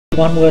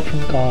One word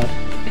from God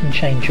can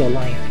change your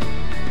life.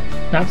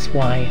 That's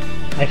why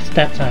I've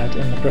stepped out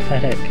in the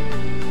prophetic.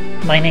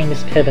 My name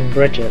is Kevin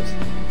Bridges,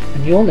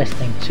 and you're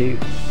listening to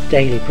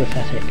Daily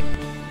Prophetic.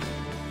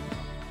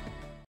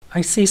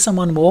 I see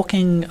someone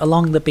walking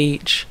along the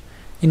beach,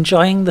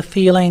 enjoying the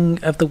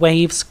feeling of the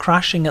waves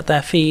crashing at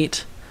their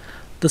feet,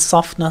 the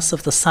softness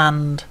of the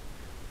sand,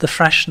 the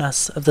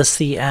freshness of the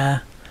sea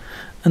air.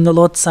 And the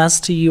Lord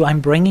says to you, I'm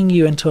bringing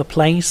you into a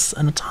place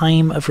and a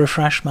time of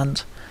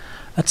refreshment,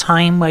 a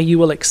time where you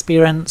will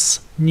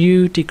experience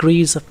new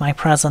degrees of my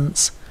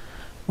presence,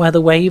 where the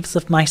waves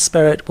of my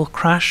spirit will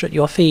crash at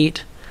your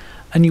feet,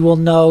 and you will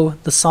know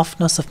the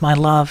softness of my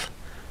love,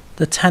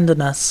 the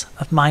tenderness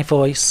of my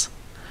voice.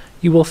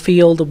 You will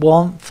feel the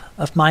warmth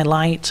of my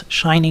light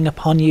shining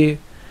upon you,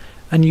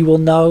 and you will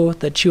know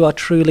that you are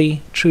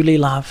truly, truly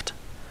loved.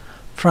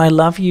 For I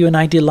love you and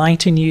I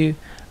delight in you,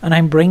 and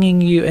I'm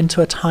bringing you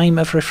into a time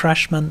of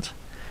refreshment.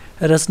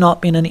 It has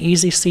not been an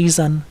easy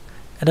season.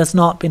 It has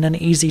not been an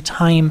easy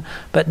time,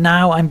 but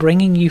now I'm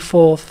bringing you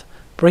forth,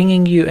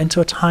 bringing you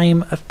into a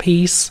time of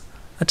peace,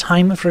 a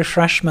time of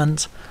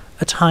refreshment,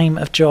 a time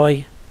of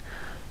joy.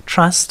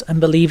 Trust and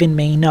believe in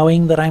me,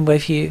 knowing that I'm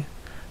with you,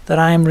 that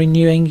I am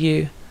renewing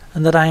you,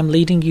 and that I am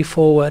leading you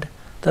forward,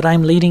 that I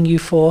am leading you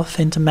forth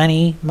into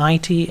many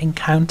mighty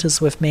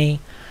encounters with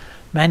me,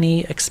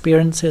 many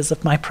experiences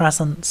of my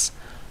presence,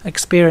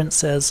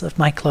 experiences of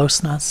my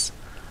closeness.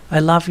 I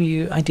love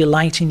you, I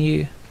delight in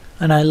you,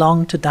 and I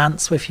long to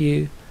dance with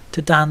you,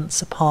 to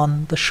dance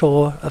upon the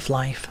shore of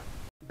life.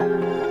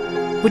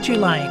 Would you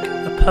like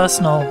a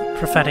personal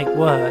prophetic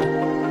word?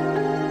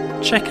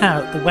 Check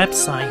out the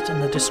website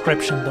in the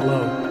description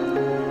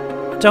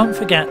below. Don't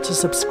forget to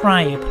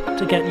subscribe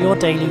to get your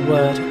daily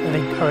word of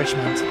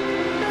encouragement.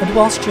 And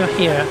whilst you're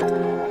here,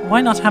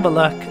 why not have a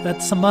look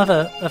at some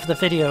other of the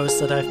videos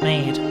that I've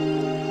made?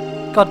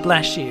 God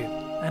bless you,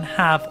 and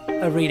have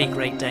a really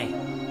great day.